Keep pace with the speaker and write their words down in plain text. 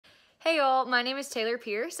Hey y'all, my name is Taylor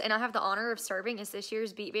Pierce and I have the honor of serving as this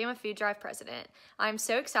year's Beat Bama Food Drive president. I'm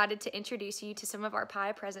so excited to introduce you to some of our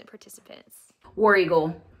PIA present participants. War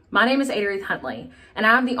Eagle. My name is Ada Huntley and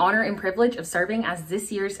I have the honor and privilege of serving as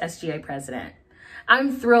this year's SGA president.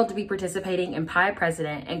 I'm thrilled to be participating in PIA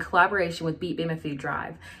president in collaboration with Beat Bama Food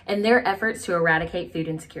Drive and their efforts to eradicate food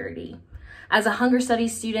insecurity. As a hunger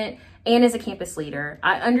studies student and as a campus leader,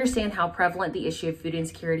 I understand how prevalent the issue of food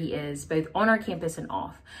insecurity is, both on our campus and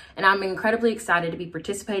off. And I'm incredibly excited to be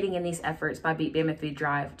participating in these efforts by Beat Bama Food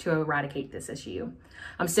Drive to eradicate this issue.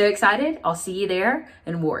 I'm so excited. I'll see you there,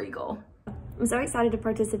 and War Eagle. I'm so excited to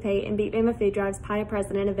participate in Beat Bama Food Drive's PIA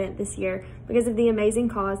President event this year because of the amazing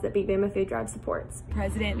cause that Beat Bama Food Drive supports.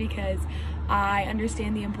 President because I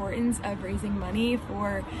understand the importance of raising money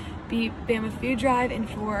for Beat Bama Food Drive and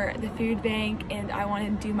for the food bank, and I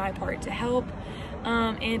want to do my part to help.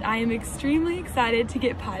 And I am extremely excited to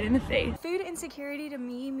get pied in the face. Food insecurity to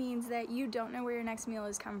me means that you don't know where your next meal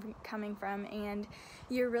is coming from, and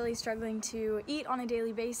you're really struggling to eat on a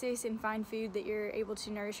daily basis and find food that you're able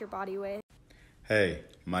to nourish your body with. Hey,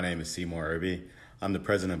 my name is Seymour Irby. I'm the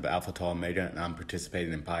president of Alpha Tau Omega, and I'm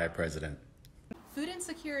participating in PIA President. Food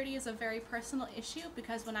insecurity is a very personal issue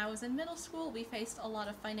because when I was in middle school, we faced a lot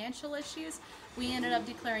of financial issues. We ended up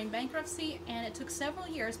declaring bankruptcy, and it took several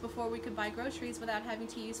years before we could buy groceries without having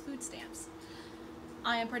to use food stamps.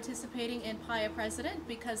 I am participating in PIA President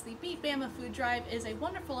because the Beat Bama Food Drive is a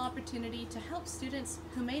wonderful opportunity to help students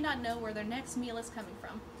who may not know where their next meal is coming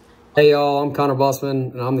from. Hey y'all, I'm Connor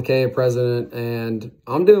Bossman and I'm the KA president, and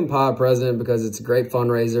I'm doing PIA president because it's a great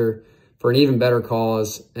fundraiser for an even better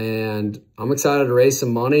cause, and I'm excited to raise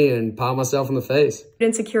some money and pie myself in the face. Food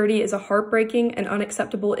insecurity is a heartbreaking and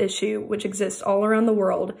unacceptable issue which exists all around the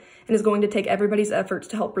world and is going to take everybody's efforts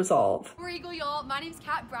to help resolve. War Eagle, y'all. My name's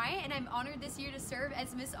Kat Bryant and I'm honored this year to serve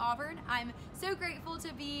as Miss Auburn. I'm so grateful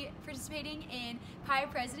to be participating in PIA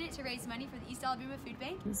President to raise money for the East Alabama Food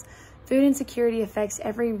Bank. Food insecurity affects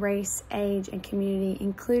every race, age, and community,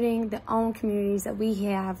 including the own communities that we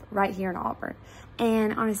have right here in Auburn.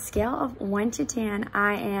 And on a scale of 1 to 10,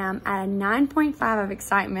 I am at a 9.5 of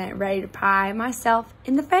excitement, ready to pie myself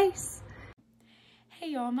in the face.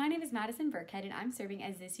 Hey y'all, my name is Madison Burkhead and I'm serving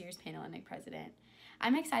as this year's Pandemic President.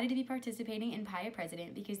 I'm excited to be participating in PIA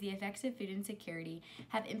President because the effects of food insecurity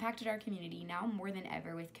have impacted our community now more than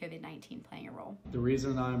ever, with COVID-19 playing a role. The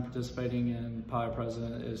reason I'm participating in PIA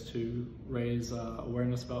President is to raise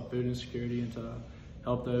awareness about food insecurity and to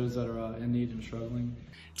help those that are in need and struggling.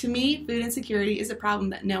 To me, food insecurity is a problem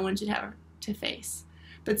that no one should have to face,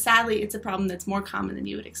 but sadly it's a problem that's more common than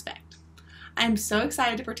you would expect. I am so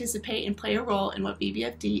excited to participate and play a role in what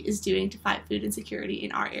BBFD is doing to fight food insecurity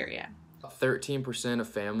in our area. 13% of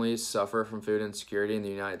families suffer from food insecurity in the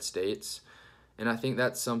United States, and I think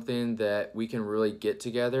that's something that we can really get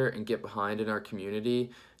together and get behind in our community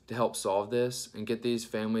to help solve this and get these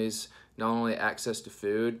families not only access to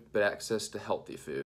food, but access to healthy food.